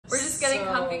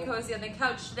cozy on the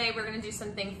couch today. We're gonna do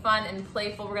something fun and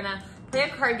playful. We're gonna play a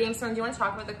card game. So do you want to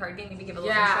talk about the card game? Maybe give a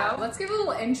little intro? Let's give a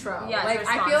little intro. Yeah, like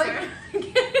I feel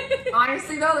like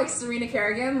honestly though, like Serena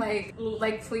Kerrigan, like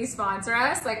please sponsor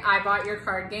us. Like I bought your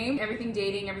card game. Everything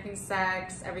dating, everything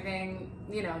sex, everything,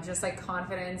 you know, just like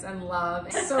confidence and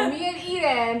love. So me and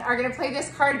Eden are gonna play this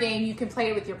card game. You can play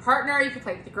it with your partner, you can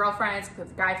play it with your girlfriends, you can play it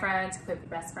with your guy friends, you can play it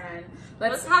with your best friend.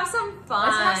 Let's have some fun.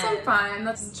 Let's have some fun.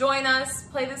 Let's join us,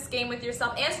 play this game with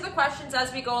yourself, answer the questions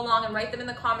as we go along and write them in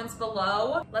the comments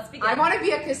below. Let's begin. I want to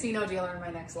be a casino dealer in my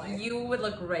next life. You would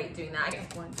look great doing that.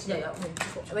 One, two,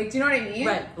 like, do you know what I mean?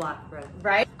 Red, black, red.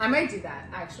 Right? I might do that,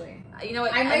 actually. You know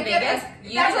what? I might get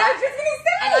Vegas, that's what I was just gonna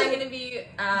say. And I'm gonna be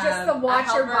just the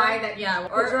watcher by that. Yeah,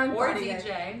 or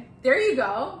DJ. There you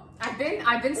go. I've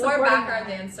been supporting or background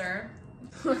that. dancer.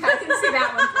 I can see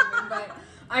that one coming, but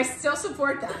I still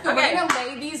support that. Okay. We're gonna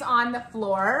lay these on the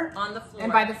floor. On the floor.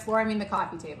 And by the floor, I mean the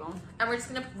coffee table. And we're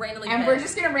just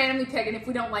gonna randomly pick. And if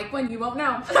we don't like one, you won't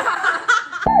know.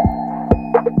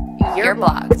 You're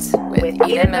Blocked with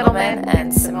Eden Middleman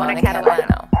and Simona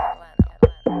Catalano.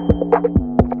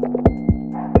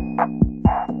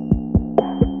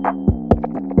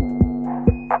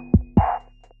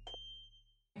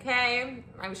 Okay,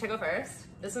 should I go first?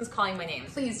 This one's calling my name.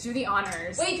 Please do the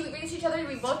honors. Wait, do we read each other? Do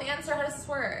we both answer? How does this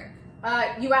work?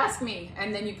 You ask me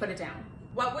and then you put it down.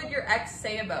 What would your ex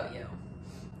say about you?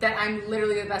 That I'm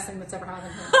literally the best thing that's ever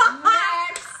happened to me.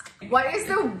 Next! What is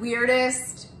the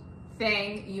weirdest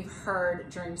thing you've heard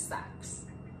during sex?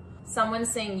 Someone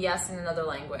saying yes in another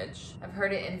language. I've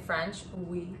heard it in French.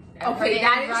 Oui. Okay,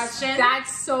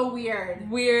 that's so weird.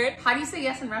 Weird. How do you say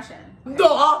yes in Russian?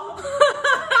 Duh.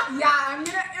 Yeah, I'm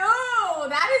gonna, ew,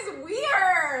 that is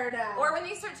weird. Or when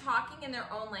they start talking in their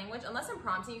own language, unless I'm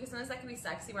prompting you, because sometimes that can be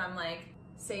sexy when I'm like,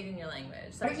 say it in your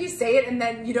language. What if you say it and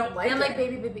then you don't like it? I'm like,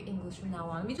 baby, English from now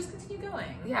on. We just continue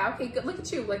going. Yeah, okay, good. Look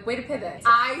at you, like, way to pivot.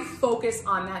 I focus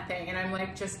on that thing and I'm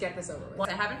like, just get this over with. Well,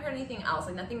 I haven't heard anything else,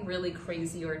 like nothing really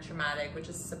crazy or traumatic, which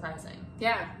is surprising.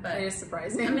 Yeah, but it is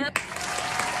surprising.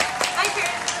 Hi,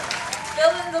 Karen.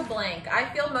 Fill in the blank. I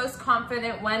feel most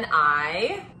confident when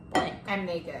I blank. I'm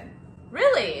naked.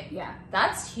 Really? Yeah.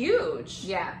 That's huge.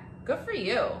 Yeah. Good for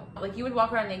you. Like you would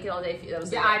walk around naked all day if that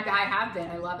was I have been.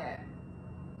 I love it.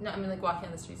 No, I mean like walking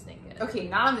on the streets naked. Okay,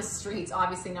 not on the streets,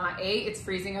 obviously not. It's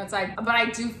freezing outside, but I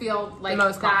do feel like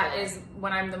that is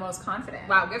when I'm the most confident.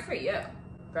 Wow, good for you.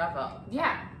 Bravo.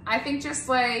 Yeah, I think just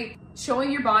like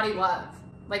showing your body love,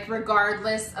 like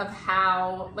regardless of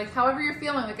how, like however you're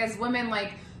feeling, like as women,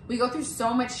 like we go through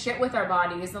so much shit with our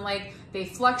bodies and like they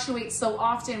fluctuate so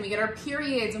often. We get our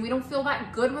periods and we don't feel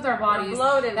that good with our bodies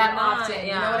that often. Yeah.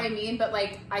 You know what I mean? But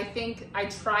like, I think I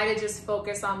try to just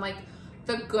focus on like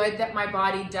the good that my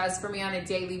body does for me on a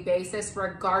daily basis,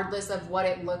 regardless of what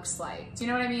it looks like. Do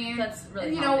you know what I mean? That's really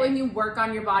and, you know, when you work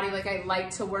on your body, like I like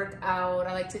to work out,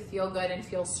 I like to feel good and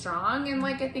feel strong. And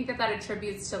like, I think that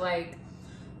attributes to like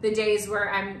the days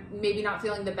where I'm maybe not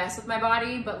feeling the best with my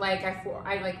body, but like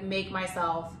I like make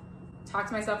myself talk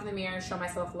to myself in the mirror, show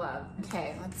myself love.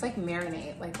 Okay, let's like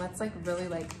marinate. Like, let's like really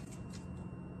like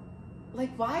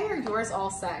why are yours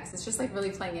all sex? It's just like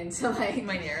really playing into like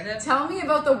my narrative. Tell me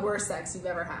about the worst sex you've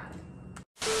ever had.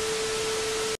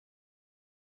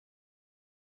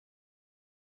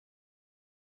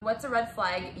 What's a red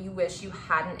flag you wish you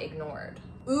hadn't ignored?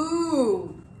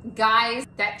 Ooh, guys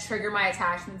that trigger my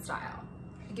attachment style.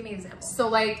 Give me an example. So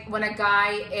like when a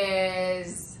guy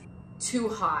is too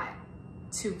hot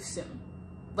too soon.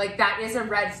 Like that is a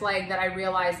red flag that I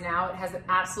realize now. It has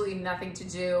absolutely nothing to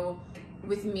do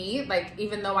with me. Like,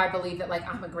 even though I believe that like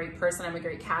I'm a great person, I'm a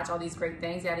great catch, all these great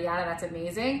things, yada yada, that's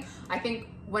amazing. I think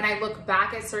when I look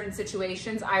back at certain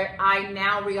situations, I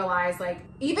now realize like,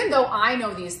 even though I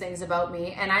know these things about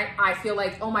me and I feel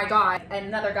like, oh my God, and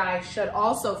another guy should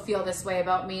also feel this way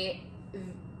about me.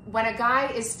 When a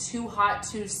guy is too hot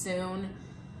too soon,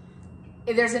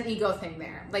 there's an ego thing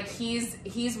there. Like he's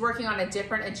working on a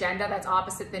different agenda that's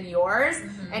opposite than yours.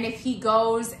 Mm-hmm. And if he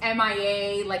goes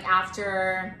MIA, like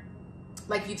after,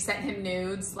 like you've sent him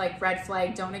nudes, like red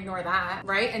flag, don't ignore that,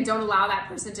 right? And don't allow that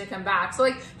person to come back. So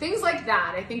like things like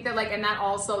that, I think that like, and that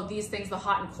also these things, the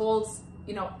hot and colds,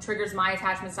 you know, triggers my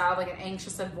attachment style, like an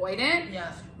anxious avoidant,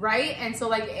 yeah, right? And so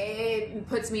like it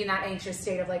puts me in that anxious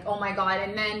state of like, oh my God.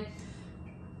 And then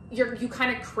you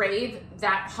kind of crave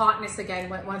that hotness again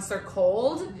once they're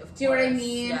cold. Do you know what I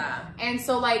mean? Yeah. And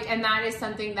so like, and that is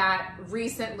something that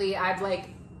recently I've like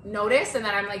noticed, and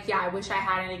then I'm like, yeah, I wish I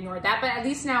hadn't ignored that, but at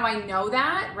least now I know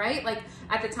that, right? Like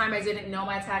at the time I didn't know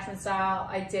my attachment style.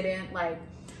 I didn't like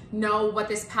know what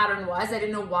this pattern was. I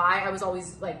didn't know why I was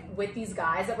always like with these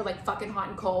guys that were like fucking hot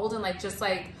and cold and like just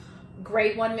like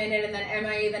great one minute and then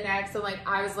MIA the next, and like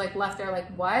I was like left there like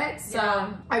what? So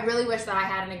Yeah. I really wish that I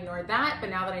hadn't ignored that, but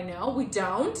now that I know, we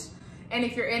don't. And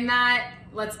if you're in that,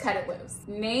 let's cut it loose.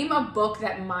 Name a book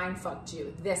that mind fucked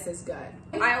you. This is good.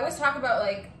 I always talk about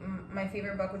like my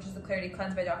favorite book, which is The Clarity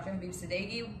Cleanse by Dr. Habib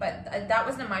Sadeghi, but that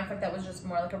wasn't a mindfuck. That was just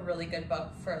more like a really good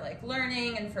book for like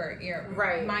learning and for your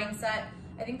mindset.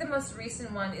 I think the most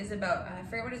recent one is about, I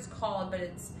forget what it's called, but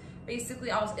it's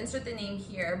basically, I'll insert the name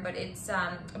here, but it's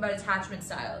about attachment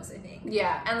styles, I think.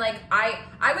 Yeah. And like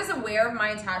I was aware of my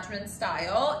attachment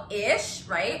style-ish,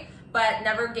 right? But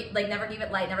never gave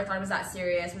it light, never thought it was that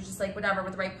serious. It was just like, whatever,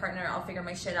 with the right partner, I'll figure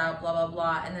my shit out, blah, blah,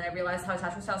 blah. And then I realized how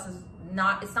attachment styles is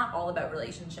it's not all about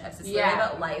relationships. It's really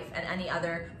about life and any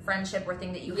other friendship or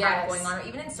thing that you have going on, or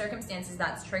even in circumstances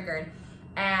that's triggered.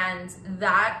 And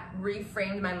that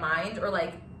reframed my mind, or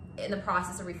like in the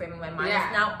process of reframing my mind,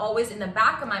 it's now always in the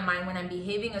back of my mind when I'm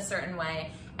behaving a certain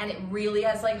way. And it really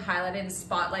has like highlighted and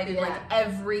spotlighted like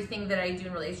everything that I do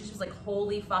in relationships. Like,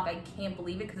 holy fuck, I can't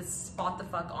believe it, because it's spot the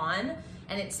fuck on.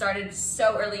 And it started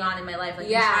so early on in my life, like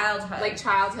in childhood. Like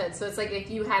childhood. So it's like if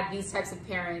you had these types of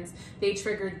parents, they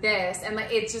triggered this. And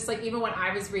like it's just like, even when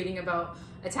I was reading about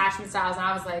attachment styles, and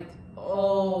I was like,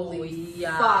 holy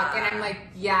fuck. And I'm like,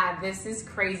 yeah, this is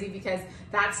crazy, because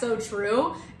that's so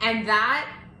true. And that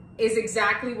is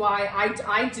exactly why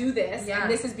I do this.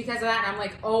 And this is because of that. And I'm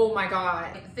like, oh my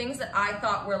God. Things that I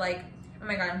thought were like, oh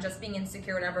my God, I'm just being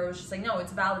insecure, whatever. It was just like, no,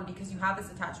 it's valid, because you have this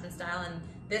attachment style and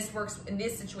this works in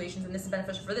these situations and this is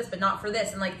beneficial for this, but not for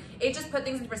this. And like, it just put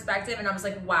things into perspective, and I was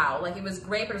like, wow, like it was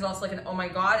great, but it was also like an, oh my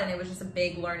God. And it was just a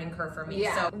big learning curve for me.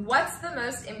 So what's the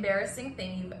most embarrassing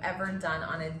thing you've ever done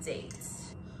on a date?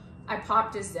 I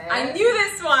popped his day. I knew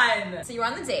this one. So you were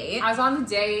on the date. I was on the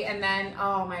date, and then,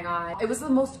 oh my God, it was the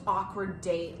most awkward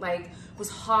date. Like, it was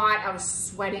hot. I was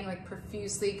sweating like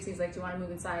profusely, because he's like, do you want to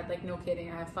move inside? Like, no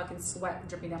kidding. I have fucking sweat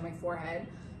dripping down my forehead.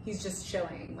 He's just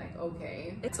chilling, like,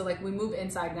 okay. So like, we move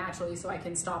inside naturally so I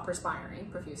can stop perspiring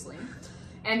profusely.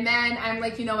 And then I'm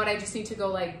like, you know what? I just need to go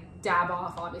like dab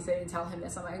off. Obviously I didn't tell him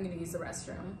this. I'm like, I'm gonna use the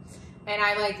restroom. And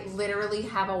I like literally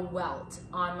have a welt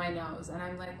on my nose, and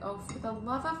I'm like, oh, for the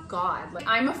love of God. Like,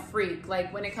 I'm a freak.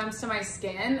 Like, when it comes to my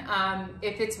skin,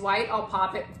 if it's white, I'll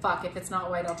pop it. Fuck, if it's not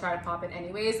white, I'll try to pop it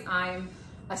anyways. I'm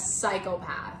a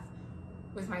psychopath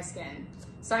with my skin.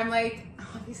 So I'm like,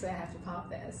 obviously I have to pop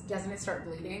this. Doesn't it start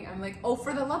bleeding? I'm like, oh,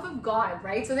 for the love of God,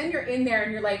 right? So then you're in there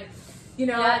and you're like, you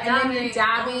know, and then you're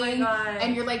dabbing,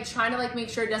 and you're like trying to like make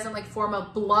sure it doesn't like form a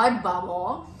blood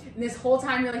bubble. And this whole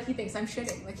time you're like, he thinks I'm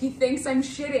shitting. Like, he thinks I'm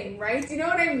shitting, right? Do you know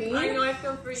what I mean? I know, I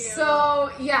feel for you.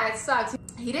 So yeah, it sucks.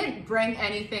 He didn't bring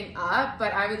anything up,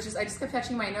 but I just kept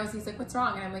touching my nose. He's like, what's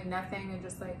wrong? And I'm like, nothing. And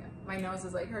just like, my nose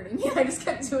is like hurting me. And I just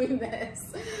kept doing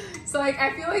this. So like,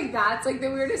 I feel like that's like the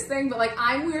weirdest thing, but like,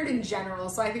 I'm weird in general.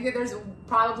 So I think that there's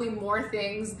probably more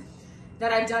things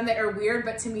that I've done that are weird,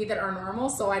 but to me that are normal,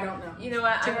 so I don't know. You know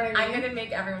what? I'm gonna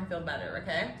make everyone feel better,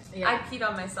 okay? Yeah. I peed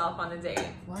on myself on a date.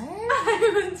 What?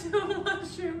 I went to a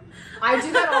washroom. I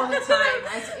do that all the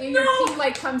time. Your pee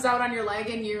like comes out on your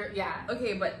leg, and you're,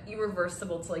 Okay, but you're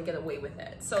reversible to like get away with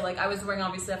it. So like, I was wearing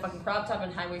obviously a fucking crop top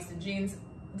and high-waisted jeans.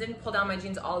 Didn't pull down my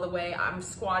jeans all the way. I'm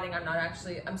squatting. I'm not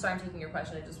actually. I'm sorry. I'm taking your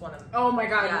question. I just want to. Oh my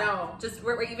God, no. Just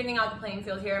we're evening out the playing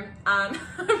field here.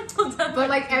 But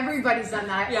like everybody's done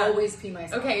that. I always pee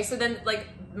myself. Okay, so then like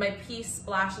my pee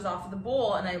splashes off of the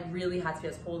bowl, and I really had to be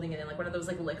holding it in, like one of those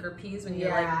like liquor pees when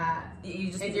you're like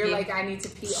you just. And you're like, I need to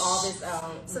pee all this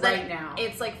out right now.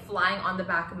 It's like flying on the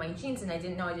back of my jeans, and I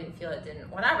didn't know. I didn't feel it. Didn't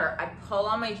whatever. I pull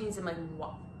on my jeans, and like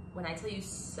what? When I tell you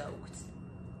soaked,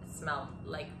 it smelled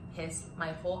like piss.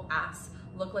 My whole ass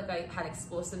looked like I had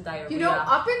explosive diarrhea. You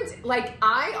know, like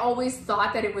I always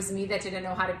thought that it was me that didn't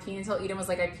know how to pee until Eden was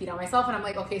like, I peed on myself, and I'm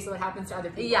like, okay, so it happens to other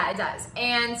people. Yeah, it does.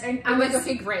 And I'm like,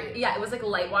 okay, great. Yeah, it was like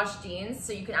light wash jeans,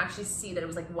 so you can actually see that it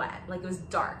was like wet, like it was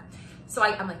dark. So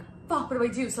I'm like, fuck, what do I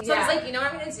do? So I was like, you know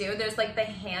what I'm gonna do? There's like the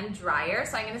hand dryer,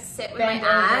 so I'm gonna sit with my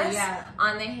ass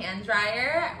on the hand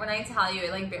dryer. When I tell you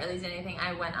it like barely did anything,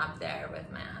 I went up there with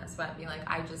my ass wet, being like,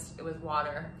 it was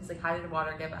water. He's like, how did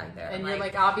water get back there? And you're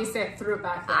like, obviously I threw it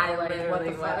back there. I like, literally, what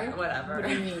the fuck? whatever. What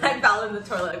do you mean? I fell in the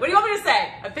toilet. What do you want me to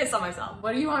say? I pissed on myself.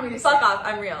 What do you want me to say? Fuck off,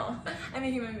 I'm real. I'm a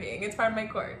human being. It's part of my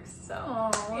quirks, so.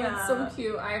 Oh, that's so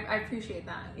cute. I appreciate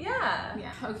that. Yeah.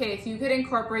 Yeah. Okay, if you could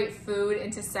incorporate food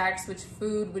into sex, which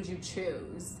food would you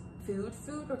choose? Food,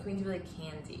 or can we do like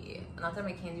candy? Not that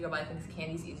I'm a candy girl, but I think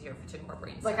candy's easier to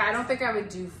incorporate into like sex. I don't think I would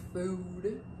do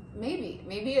food.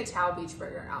 Maybe a Tao Beach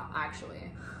burger, actually.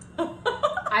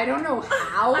 I don't know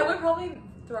how. I would probably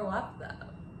throw up though.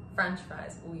 French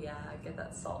fries. Oh yeah, get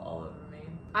that salt all over me.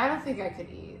 I don't think I could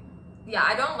eat. Yeah,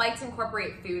 I don't like to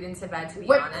incorporate food into bed, to be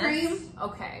Whipped honest. cream?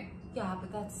 Okay. Yeah,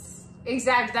 but that's...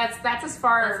 Exactly, that's as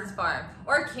far... That's as far.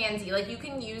 Or candy. Like, you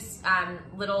can use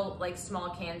little, like,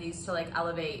 small candies to, like,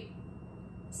 elevate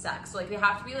sex. So, like, they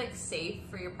have to be, like, safe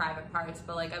for your private parts,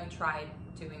 but, like, I've tried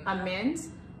doing that. A mint?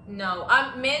 No.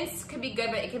 Mints could be good,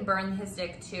 but it can burn his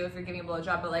dick, too, if you're giving a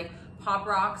blowjob. But, like, Pop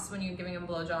Rocks, when you're giving a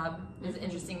blowjob, is an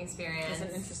interesting experience. It's an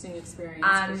interesting experience,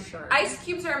 for sure. Ice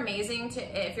cubes are amazing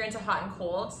if you're into hot and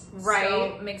cold. Right.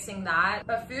 So, mixing that.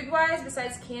 But food-wise,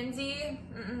 besides candy...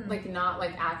 Like, not,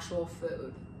 like, actual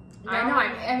food. No. I know,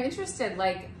 I'm interested.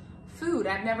 Like, food,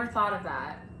 I've never thought of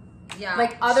that. Yeah.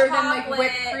 Like, other than, like, Chocolate,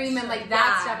 whipped cream and, like,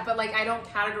 that stuff, but, like, I don't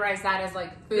categorize that as,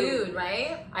 like, food.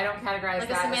 Right? I don't categorize like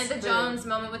that a as Samantha food. Jones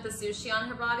moment with the sushi on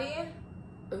her body.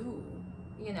 Ooh.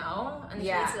 You know? And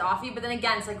Yeah. she eats it off you. But then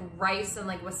again, it's like rice and,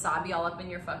 like, wasabi all up in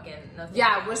your fucking...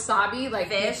 Yeah, wasabi, like,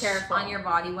 fish be careful. on your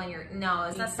body when you're... No,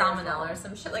 it's Be not careful. salmonella or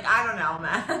some shit. Like, I don't know,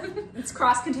 man. It's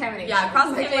cross-contamination. Yeah,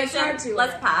 cross-contamination. Let's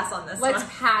Let's pass on this Let's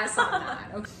one. pass on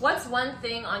that. Okay. What's one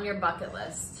thing on your bucket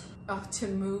list? Oh, to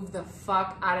move the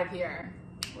fuck out of here.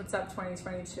 What's up,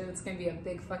 2022? It's gonna be a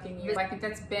big fucking year. I think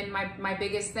that's been my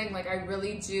biggest thing. Like, I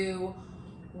really do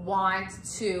want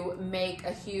to make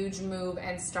a huge move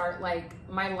and start, like,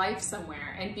 my life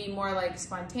somewhere and be more, like,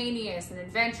 spontaneous and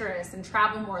adventurous and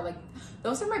travel more. Like,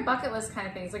 those are my bucket list kind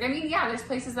of things. Like, I mean, yeah, there's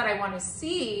places that I want to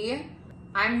see.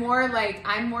 I'm more of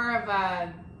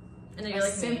a And then you're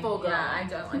like simple me. girl. Yeah,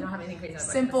 I don't have anything crazy.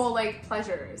 Simple, like,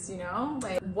 pleasures, you know?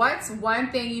 Like, what's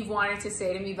one thing you've wanted to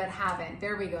say to me but haven't?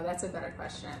 There we go. That's a better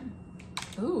question.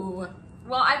 Ooh.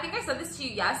 Well, I think I said this to you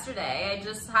yesterday. I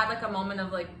just had, like, a moment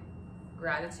of, like,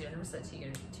 gratitude. I never said it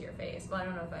to your face. Well, I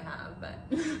don't know if I have, but,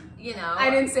 you know. I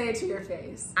didn't say it to your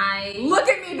face. Look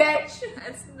at me, bitch!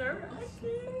 It's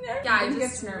nerve-wracking. Yeah, I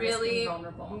just really... being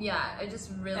vulnerable. Yeah, I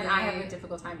just really... And I have a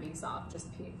difficult time being soft,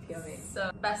 just POV. So,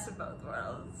 best of both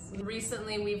worlds.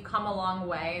 Recently, we've come a long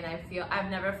way, and I feel... I've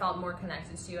never felt more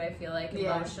connected to you, I feel like,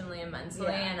 emotionally and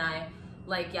mentally, and I...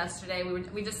 Like, yesterday,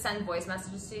 we just send voice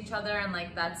messages to each other, and,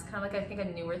 like, that's kind of, like, I think a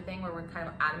newer thing where we're kind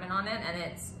of adamant on it, and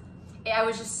I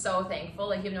was just so thankful.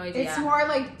 Like, you have no idea. It's more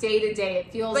like day to day.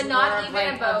 It feels but not more even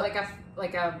like about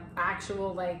like a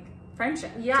actual, like, friendship.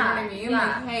 Yeah, do you know what I mean?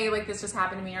 yeah. Like, hey, like, this just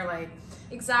happened to me, or like,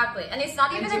 exactly. And it's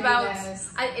not even about.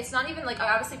 This. It's not even like, I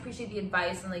obviously appreciate the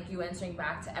advice and, like, you answering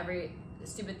back to every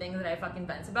stupid thing that I fucking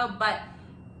vent about, but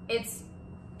it's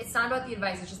not about the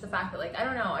advice. It's just the fact that, like, I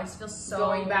don't know. I just feel so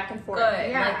going back and forth. Good.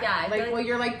 Yeah, Like, well,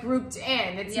 you're, like, grouped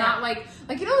in. It's not like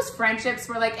you know those friendships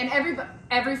where, like, and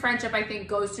every friendship, I think,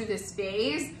 goes through this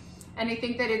phase. And I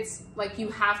think that it's, like, you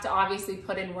have to obviously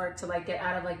put in work to, like, get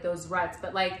out of, like, those ruts.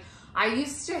 But, like, I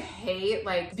used to hate,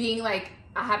 like, being, like,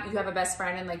 you have a best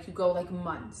friend and, like, you go, like,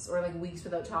 months or, like, weeks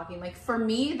without talking. Like, for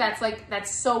me,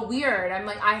 that's so weird. I'm,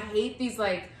 like, I hate these,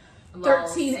 like,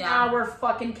 13-hour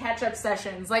fucking catch-up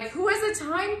sessions. Like, who has the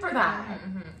time for that?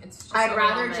 It's just I'd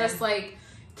rather just, like,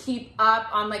 keep up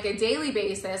on, like, a daily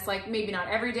basis. Like, maybe not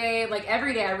every day. Like,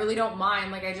 every day, I really don't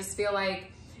mind. Like, I just feel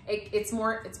like it's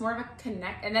more of a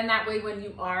connect, and then that way when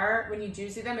you do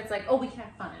see them, it's like, oh, we can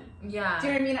have fun. Yeah. Do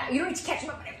you know what I mean? You don't need to catch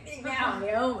them up on everything now,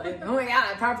 you know? Like, oh my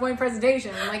god, PowerPoint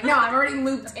presentation. I'm like, no, I'm already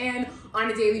looped in on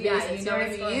a daily basis. You know what I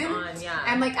mean? Yeah.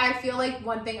 And, like, I feel like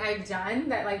one thing I've done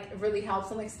that, like, really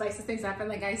helps and, like, spices things up, and,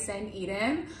 like, I send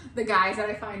Eden the guys that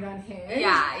I find on Hinge.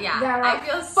 Yeah. That I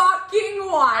feel fucking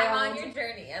wild. I'm on your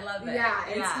journey. I love it. Yeah,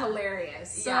 it's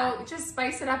hilarious. So just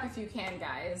spice it up if you can,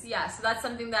 guys. Yeah, so that's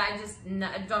something that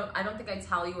I don't think I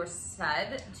tell you or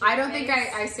said. I don't think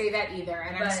I say that either,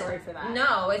 and I'm sorry for that.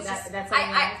 No, it's that's just something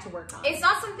I have to work on. It's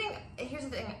not something. Here's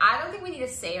the thing. I don't think we need to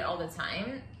say it all the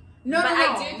time. No, but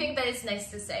no. I do think that it's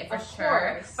nice to say for sure.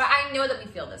 Course. But I know that we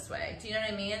feel this way. Do you know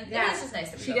what I mean? Yeah. It's just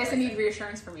nice to be. She doesn't need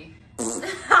reassurance from me.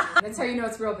 That's how you know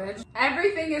it's real, bitch.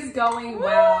 Everything is going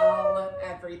well.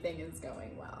 Everything is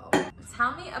going well.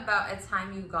 Tell me about a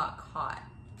time you got caught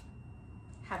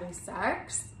having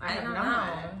sex. I don't have know.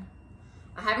 not.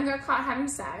 I haven't got caught having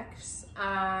sex.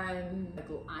 Like,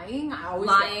 lying. I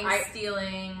always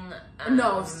stealing.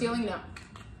 No, stealing. No.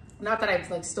 Not that I've,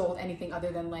 like, stole anything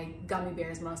other than, like, gummy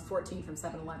bears when I was 14 from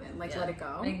 7-Eleven. Like, let it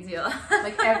go. Big deal.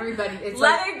 Like, everybody. It's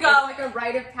let it go. It's like a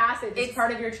rite of passage. It's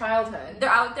part of your childhood. They're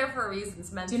out there for a reason.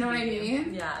 It's meant to be. Do you know what I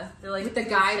mean? Yeah. They're like with the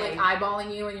guy, like,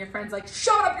 eyeballing you and your friend's like,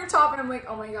 shove up your top. And I'm like,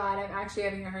 oh my God, I'm actually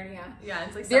having a hernia. Yeah,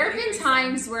 it's like there have been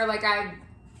times where, like, I,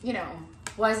 you know,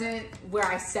 wasn't where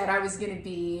I said I was going to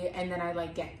be. And then I,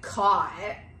 like, get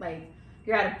caught. Like,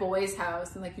 you're at a boy's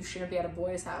house and, like, you shouldn't be at a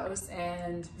boy's house.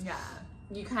 And yeah.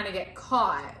 You kind of get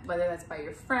caught, whether that's by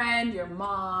your friend, your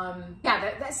mom.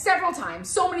 Yeah, that several times,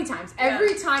 so many times.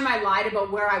 Every time I lied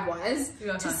about where I was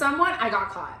to someone, I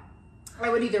got caught. I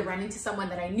would either run into someone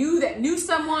that I knew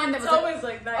someone that was always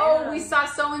like that. Oh, we saw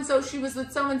so-and-so, she was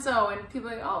with so-and-so, and people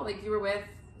are like, oh, like you were with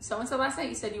so-and-so last night?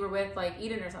 You said you were with like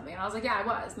Eden or something. And I was like, yeah, I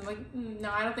was. And I'm like,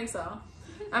 no, I don't think so.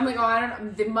 I'm like, oh, I don't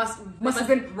know. They must have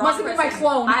been my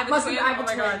clone. I have a twin. oh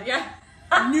my god, yeah.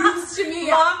 News to me.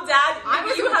 Mom, Dad,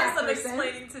 you with have that some person.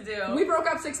 explaining to do. We broke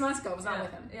up 6 months ago. I was not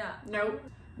with him. Yeah. Nope.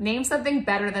 Name something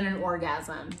better than an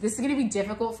orgasm. This is going to be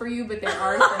difficult for you, but there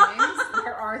are things.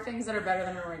 There are things that are better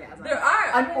than an orgasm. There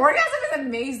are. An orgasm is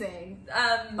amazing.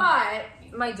 But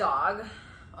my dog.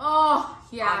 Oh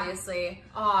yeah. Obviously.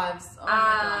 Oh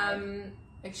my God.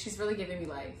 Like she's really giving me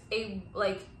life.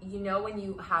 Like, you know when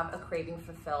you have a craving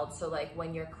fulfilled, so like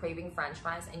when you're craving french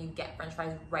fries and you get french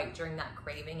fries right during that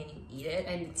craving and you eat it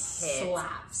and it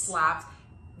slaps.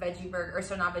 Veggie burger, or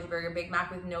so not veggie burger, Big Mac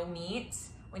with no meat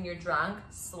when you're drunk,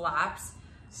 slaps.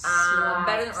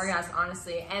 Better than orgasm,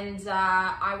 honestly. And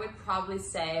I would probably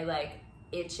say like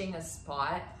itching a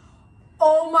spot.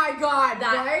 Oh my God,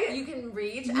 that right? You can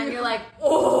reach and you're like,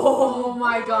 oh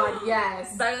my God,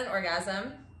 yes. Better than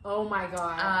orgasm. Oh my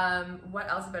God. What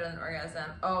else is better than orgasm?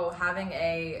 Oh, having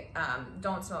a,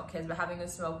 don't smoke kids, but having a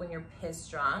smoke when you're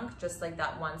pissed drunk. Just like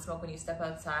that one smoke when you step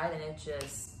outside and it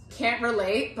just... Can't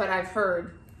relate, but I've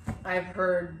heard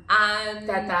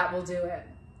that will do it.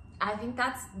 I think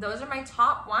those are my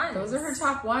top ones. Those are her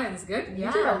top ones. Good. Yeah.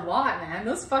 You did a lot, man.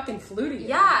 Those fucking flew to you.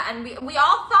 Yeah, and we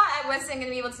all thought I wasn't going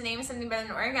to be able to name something better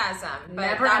than orgasm. But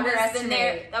Never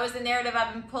underestimate. That was the narrative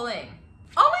I've been pulling.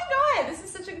 Oh my God, this is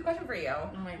such a good question for you.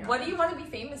 Oh my God. What do you want to be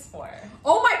famous for?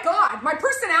 Oh my God, my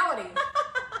personality.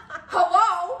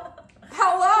 Hello.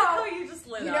 Oh, you just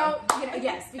lit up.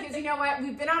 Yes, because you know what?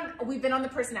 We've been on the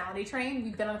personality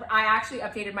train. I actually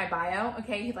updated my bio.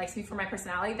 Okay, he likes me for my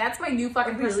personality. That's my new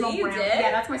fucking personal brand. Did?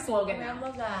 Yeah, that's my slogan now. I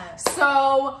love that.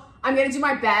 So I'm gonna do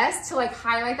my best to like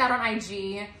highlight that on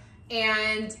IG.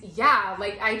 And yeah,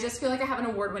 like I just feel like I have an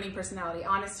award-winning personality.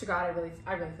 Honest to God, I really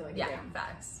feel like I do.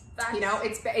 Facts. You know,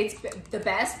 it's the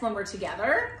best when we're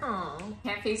together. Aww.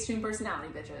 Can't Facetune personality,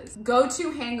 bitches.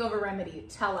 Go-to hangover remedy.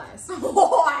 Tell us.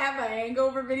 Oh, I have a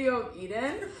hangover video of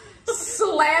Eden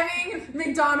slamming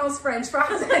McDonald's French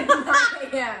fries at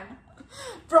 9 a.m.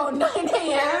 Bro, 9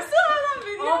 a.m.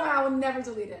 Oh, I will never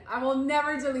delete it. I will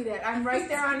never delete it. I'm right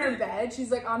there on her bed. She's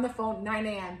like on the phone, 9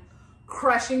 a.m.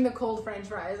 crushing the cold French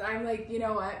fries. I'm like, you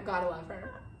know what? Gotta love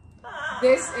her.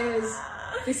 This is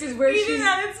where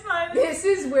This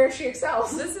is where she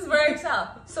excels. This is where I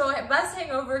excel. So best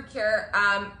hangover cure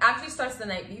actually starts the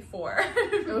night before.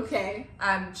 Okay.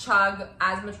 Chug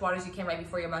as much water as you can right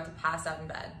before you're about to pass out in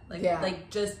bed. Like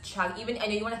just chug. Even I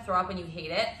know you want to throw up and you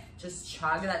hate it. Just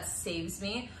chug. That saves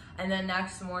me. And then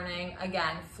next morning,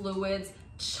 again, fluids,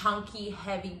 chunky,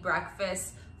 heavy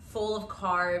breakfast, full of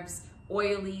carbs.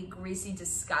 Oily, greasy,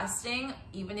 disgusting.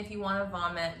 Even if you want to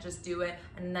vomit, just do it.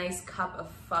 A nice cup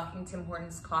of fucking Tim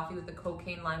Hortons coffee with a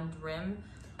cocaine lime rim,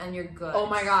 and you're good. Oh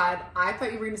my God, I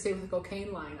thought you were gonna say with a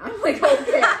cocaine line. I'm like,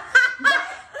 okay.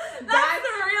 That's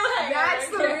the real hangover. That's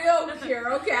the real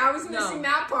cure. Okay, I was missing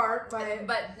that part, but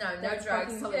no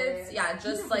drugs, kids. Yeah,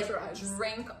 just like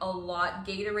drink a lot.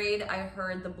 Gatorade. I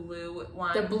heard the blue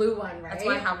one. The blue one, right? That's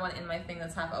why I have one in my thing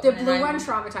that's half open. The blue one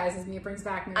traumatizes me. It brings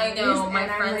back memories. I know my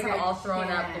friends have all thrown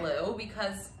up blue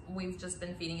because we've just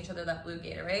been feeding each other that blue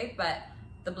Gatorade, but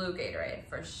the blue Gatorade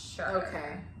for sure.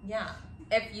 Okay. Yeah.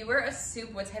 If you were a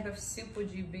soup, what type of soup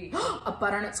would you be? A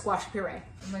butternut squash puree.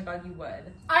 Oh my God, you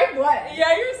would. I would.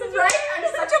 Yeah, you're such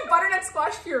I'm such a butternut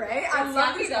squash puree. I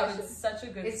love these though. It's such a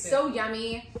good soup. It's so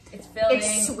yummy. It's filling.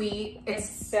 It's sweet.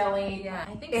 It's filling. Yeah,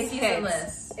 I think it's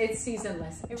seasonless. It's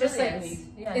seasonless. It just really like is. me.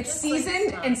 Yeah, it's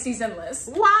seasoned and seasonless.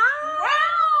 Wow.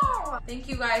 Thank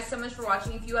you guys so much for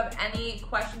watching. If you have any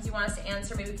questions you want us to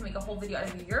answer, maybe we can make a whole video out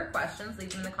of your questions. Leave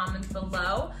them in the comments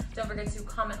below. Don't forget to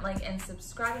comment, like, and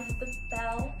subscribe, and hit the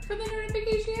bell for the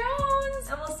notifications.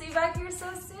 And we'll see you back here so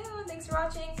soon. Thanks for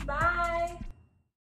watching. Bye.